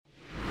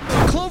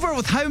flower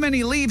with how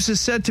many leaves is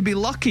said to be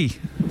lucky?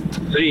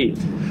 3.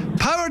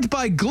 Powered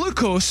by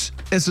glucose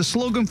is the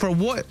slogan for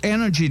what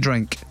energy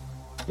drink?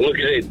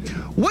 Lucozade.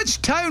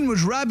 Which town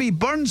was Rabbie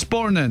Burns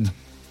born in?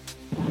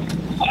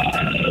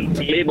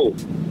 Mabel.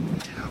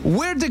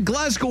 Where did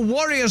Glasgow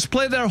Warriors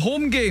play their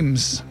home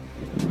games?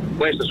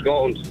 West of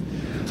Scotland.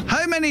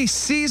 How many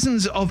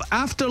seasons of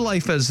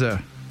Afterlife is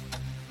there?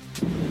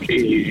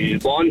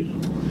 1.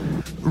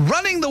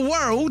 Running the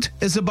World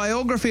is a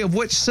biography of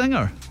which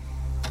singer?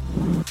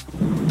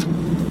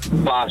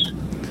 Pass.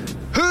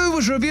 Who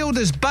was revealed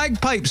as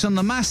Bagpipes on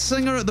The Masked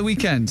Singer at the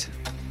weekend?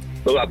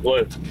 Look at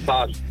blue.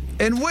 Pass.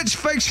 In which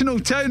fictional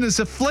town is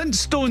the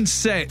Flintstones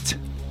set?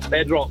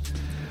 Bedrock.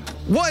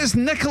 What is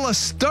Nicola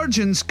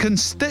Sturgeon's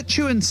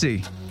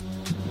constituency?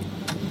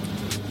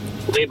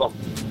 Labour.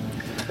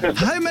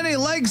 How many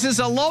legs does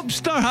a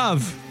lobster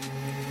have?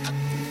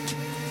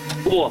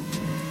 4.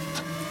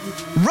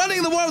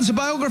 Running the World's a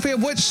biography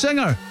of which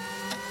singer?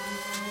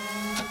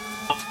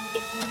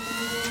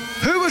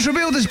 Who was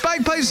revealed as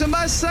Bagpipes and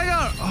Masked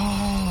Singer?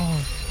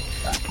 Oh,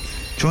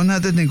 John,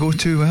 that didn't go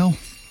too well.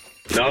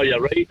 No, you're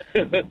right.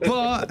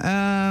 But,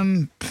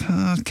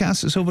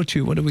 Cass, it's over to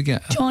you. What do we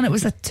get? John, it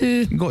was a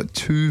 2. You got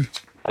 2.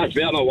 That's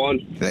better than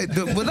 1.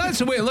 Well, that's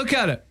the way to look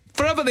at it.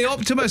 Forever the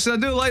optimist, I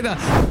do like that.